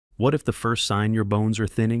What if the first sign your bones are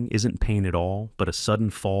thinning isn't pain at all, but a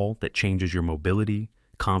sudden fall that changes your mobility,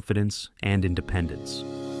 confidence, and independence?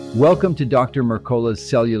 Welcome to Dr. Mercola's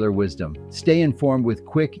Cellular Wisdom. Stay informed with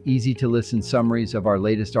quick, easy-to-listen summaries of our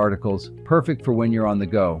latest articles, perfect for when you're on the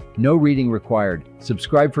go. No reading required.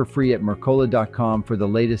 Subscribe for free at mercola.com for the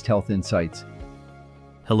latest health insights.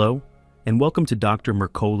 Hello, and welcome to Dr.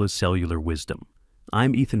 Mercola's Cellular Wisdom.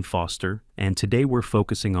 I'm Ethan Foster, and today we're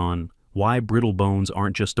focusing on why brittle bones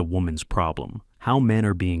aren't just a woman's problem, how men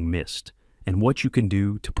are being missed, and what you can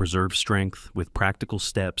do to preserve strength with practical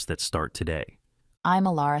steps that start today. I'm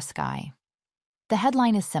Alara Sky. The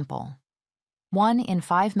headline is simple. 1 in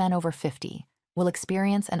 5 men over 50 will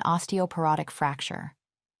experience an osteoporotic fracture,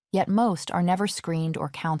 yet most are never screened or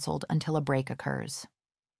counseled until a break occurs.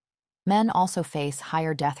 Men also face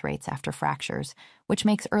higher death rates after fractures, which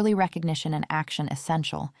makes early recognition and action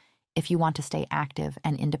essential if you want to stay active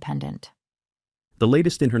and independent. The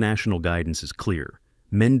latest international guidance is clear.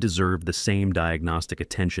 Men deserve the same diagnostic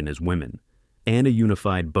attention as women, and a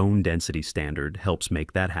unified bone density standard helps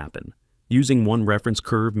make that happen. Using one reference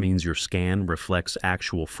curve means your scan reflects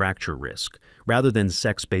actual fracture risk, rather than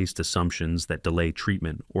sex-based assumptions that delay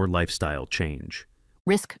treatment or lifestyle change.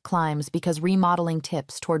 Risk climbs because remodeling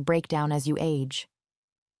tips toward breakdown as you age.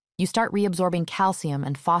 You start reabsorbing calcium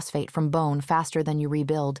and phosphate from bone faster than you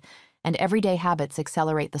rebuild, and everyday habits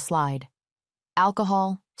accelerate the slide.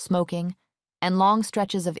 Alcohol, smoking, and long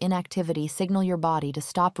stretches of inactivity signal your body to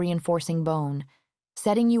stop reinforcing bone,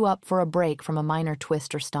 setting you up for a break from a minor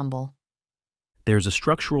twist or stumble. There's a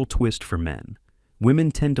structural twist for men.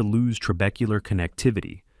 Women tend to lose trabecular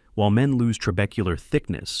connectivity, while men lose trabecular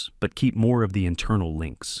thickness but keep more of the internal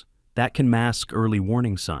links. That can mask early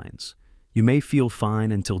warning signs. You may feel fine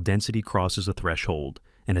until density crosses a threshold,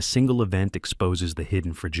 and a single event exposes the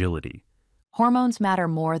hidden fragility. Hormones matter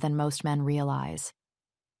more than most men realize.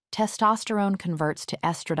 Testosterone converts to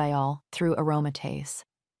estradiol through aromatase,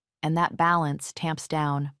 and that balance tamps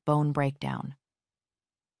down bone breakdown.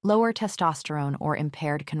 Lower testosterone or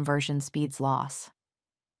impaired conversion speeds loss.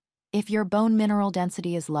 If your bone mineral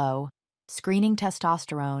density is low, screening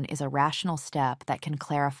testosterone is a rational step that can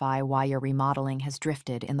clarify why your remodeling has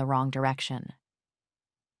drifted in the wrong direction.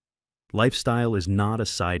 Lifestyle is not a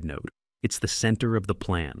side note, it's the center of the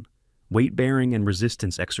plan. Weight-bearing and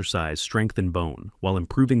resistance exercise strengthen bone while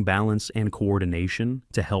improving balance and coordination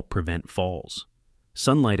to help prevent falls.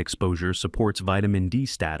 Sunlight exposure supports vitamin D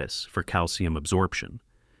status for calcium absorption.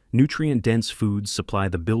 Nutrient-dense foods supply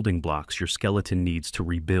the building blocks your skeleton needs to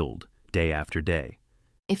rebuild day after day.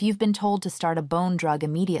 If you've been told to start a bone drug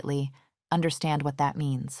immediately, understand what that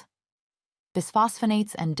means.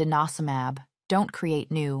 Bisphosphonates and denosumab don't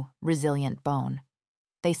create new, resilient bone.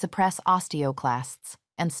 They suppress osteoclasts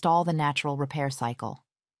and stall the natural repair cycle.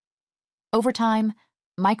 Over time,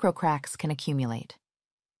 microcracks can accumulate.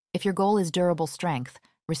 If your goal is durable strength,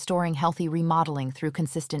 restoring healthy remodeling through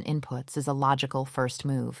consistent inputs is a logical first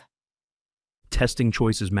move. Testing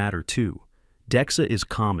choices matter too. DEXA is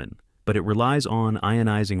common, but it relies on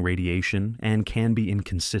ionizing radiation and can be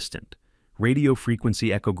inconsistent.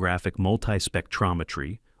 Radiofrequency echographic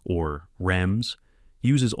multispectrometry, or REMS,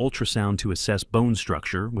 uses ultrasound to assess bone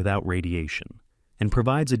structure without radiation, and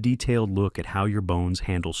provides a detailed look at how your bones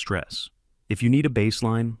handle stress. If you need a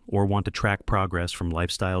baseline or want to track progress from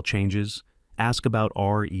lifestyle changes, ask about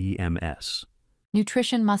REMS.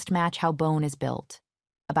 Nutrition must match how bone is built.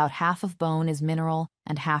 About half of bone is mineral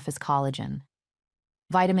and half is collagen.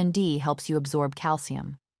 Vitamin D helps you absorb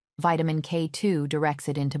calcium. Vitamin K2 directs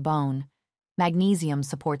it into bone. Magnesium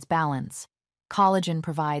supports balance. Collagen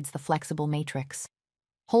provides the flexible matrix.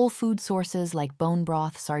 Whole food sources like bone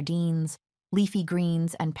broth, sardines, leafy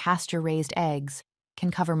greens, and pasture-raised eggs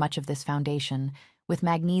can cover much of this foundation, with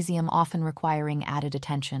magnesium often requiring added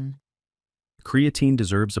attention. Creatine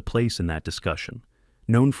deserves a place in that discussion.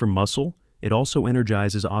 Known for muscle, it also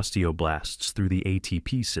energizes osteoblasts through the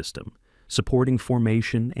ATP system, supporting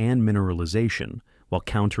formation and mineralization while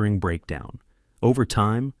countering breakdown. Over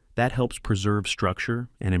time, that helps preserve structure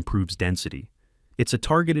and improves density. It's a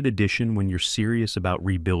targeted addition when you're serious about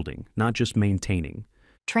rebuilding, not just maintaining.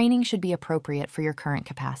 Training should be appropriate for your current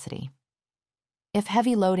capacity. If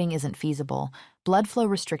heavy loading isn't feasible, blood flow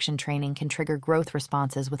restriction training can trigger growth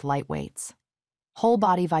responses with light weights. Whole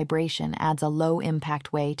body vibration adds a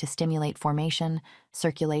low-impact way to stimulate formation,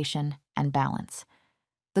 circulation, and balance.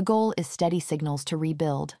 The goal is steady signals to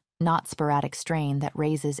rebuild, not sporadic strain that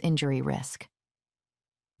raises injury risk.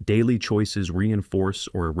 Daily choices reinforce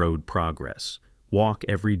or erode progress. Walk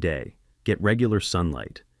every day. Get regular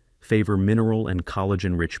sunlight. Favor mineral and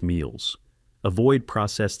collagen-rich meals. Avoid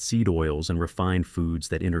processed seed oils and refined foods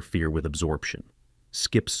that interfere with absorption.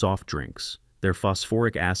 Skip soft drinks. Their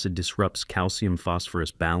phosphoric acid disrupts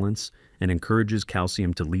calcium-phosphorus balance and encourages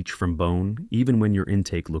calcium to leach from bone, even when your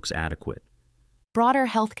intake looks adequate. Broader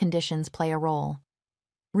health conditions play a role.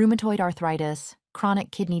 Rheumatoid arthritis,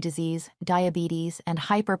 chronic kidney disease, diabetes, and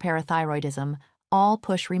hyperparathyroidism all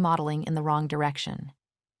push remodeling in the wrong direction.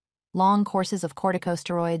 Long courses of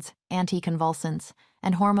corticosteroids, anticonvulsants,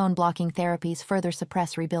 and hormone-blocking therapies further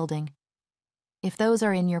suppress rebuilding. If those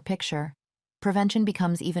are in your picture, prevention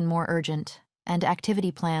becomes even more urgent, and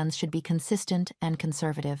activity plans should be consistent and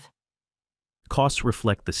conservative. Costs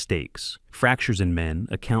reflect the stakes. Fractures in men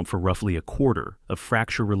account for roughly a quarter of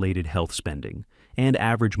fracture-related health spending and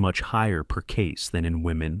average much higher per case than in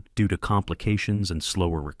women due to complications and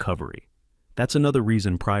slower recovery. That's another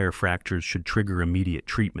reason prior fractures should trigger immediate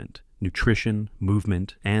treatment, nutrition,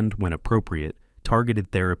 movement, and, when appropriate,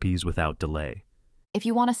 targeted therapies without delay. If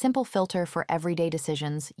you want a simple filter for everyday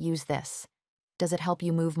decisions, use this. Does it help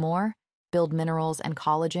you move more, build minerals and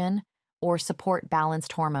collagen, or support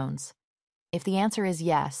balanced hormones? If the answer is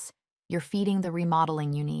yes, you're feeding the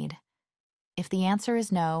remodeling you need. If the answer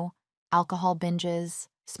is no, alcohol binges,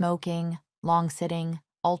 smoking, long sitting,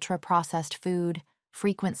 ultra-processed food,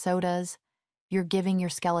 frequent sodas, you're giving your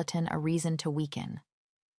skeleton a reason to weaken.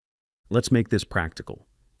 Let's make this practical.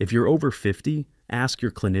 If you're over 50, ask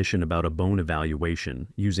your clinician about a bone evaluation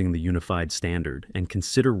using the unified standard and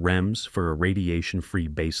consider REMS for a radiation-free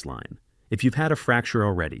baseline. If you've had a fracture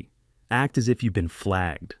already, act as if you've been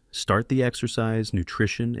flagged. Start the exercise,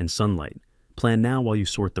 nutrition, and sunlight. Plan now while you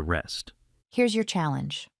sort the rest. Here's your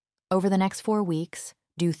challenge. Over the next 4 weeks,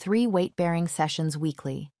 do 3 weight-bearing sessions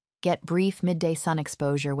weekly. Get brief midday sun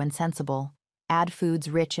exposure when sensible. Add foods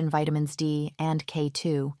rich in vitamins D and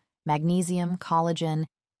K2, magnesium, collagen,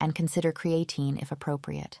 and consider creatine if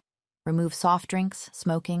appropriate. Remove soft drinks,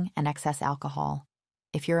 smoking, and excess alcohol.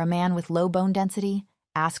 If you're a man with low bone density,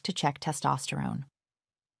 ask to check testosterone.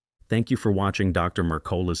 Thank you for watching Dr.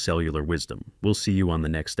 Mercola's Cellular Wisdom. We'll see you on the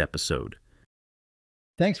next episode.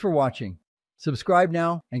 Thanks for watching. Subscribe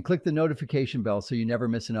now and click the notification bell so you never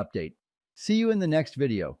miss an update. See you in the next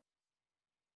video.